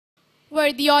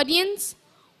Worthy audience,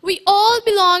 we all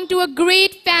belong to a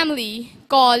great family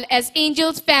called as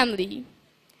Angels Family.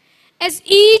 As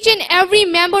each and every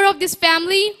member of this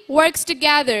family works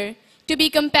together to be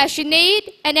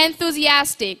compassionate and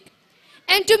enthusiastic,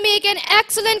 and to make an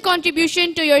excellent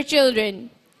contribution to your children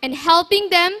and helping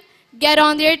them get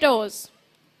on their toes.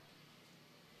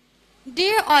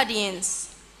 Dear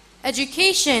audience,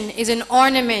 education is an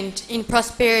ornament in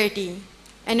prosperity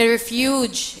and a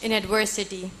refuge in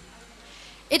adversity.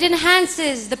 It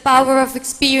enhances the power of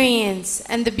experience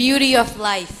and the beauty of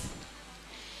life.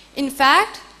 In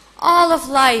fact, all of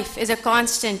life is a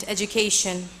constant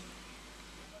education.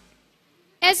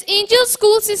 As Angel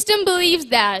School System believes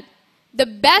that the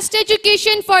best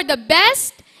education for the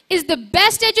best is the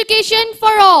best education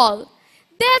for all.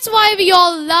 That's why we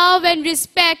all love and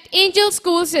respect Angel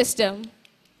School System.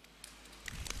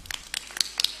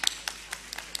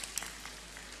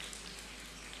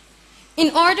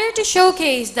 In order to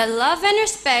showcase the love and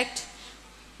respect,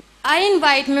 I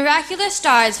invite miraculous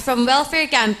stars from Welfare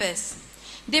Campus.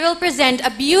 They will present a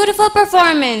beautiful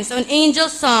performance on Angel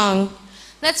Song.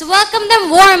 Let's welcome them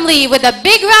warmly with a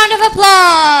big round of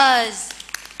applause.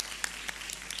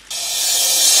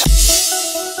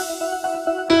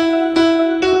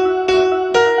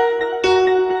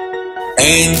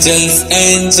 Angels,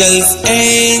 angels,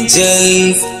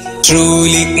 angels,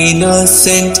 truly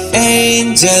innocent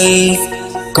angels,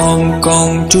 come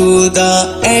to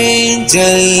the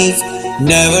angels,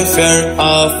 never fear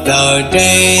of the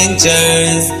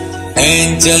dangers.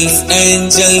 Angels,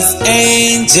 angels,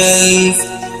 angels,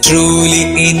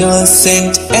 truly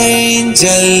innocent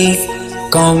angels,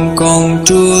 come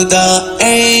to the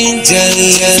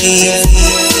angels.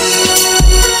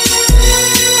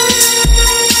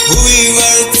 We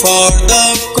work for the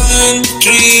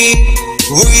country,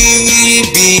 we will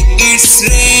be its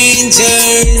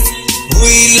rangers.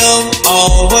 We love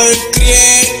our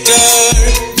creator,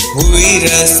 we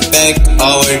respect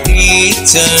our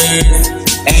teacher.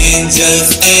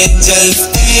 Angels, angels,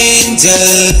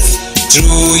 angels,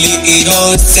 truly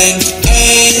innocent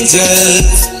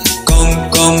angels,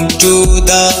 come to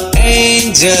the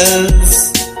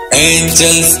angels.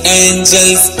 Angels,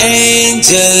 angels,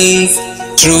 angels,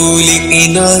 truly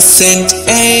innocent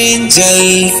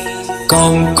angels,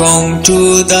 come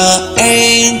to the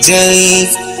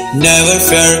angels, never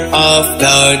fear of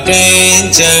the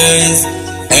dangers.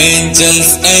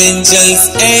 Angels, angels,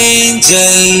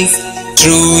 angels,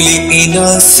 truly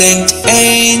innocent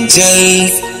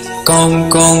angels, come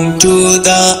to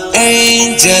the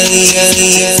angels.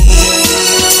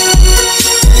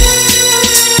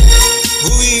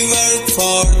 We work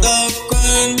for the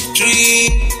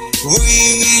country, we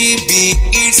will be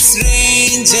its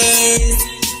rangers.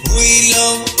 We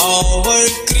love our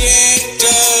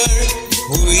creator,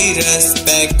 we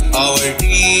respect our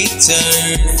teacher.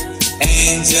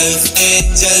 Angels,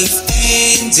 angels,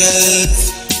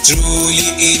 angels, truly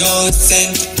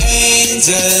innocent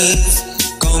angels,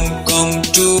 come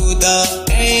to the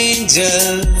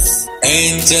angels.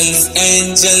 Angels,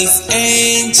 angels,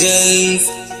 angels,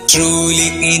 truly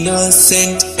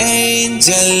innocent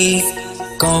angels,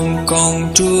 come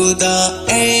to the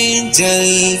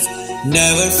angels,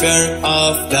 never fear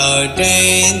of the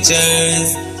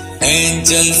dangers.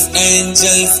 Angels,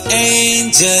 angels,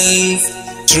 angels,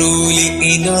 truly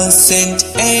innocent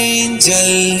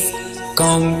angels,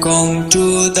 come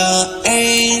to the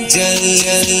angels.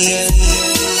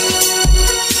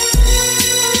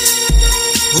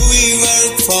 We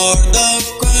work for the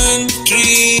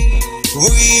country,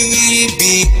 we will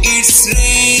be its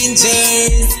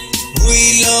rangers. We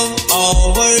love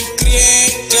our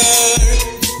creator,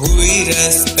 we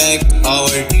respect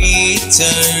our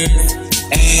teacher.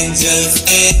 Angels,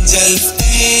 angels,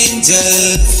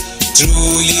 angels,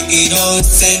 truly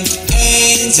innocent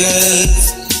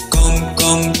angels,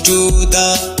 come to the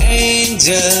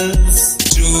angels.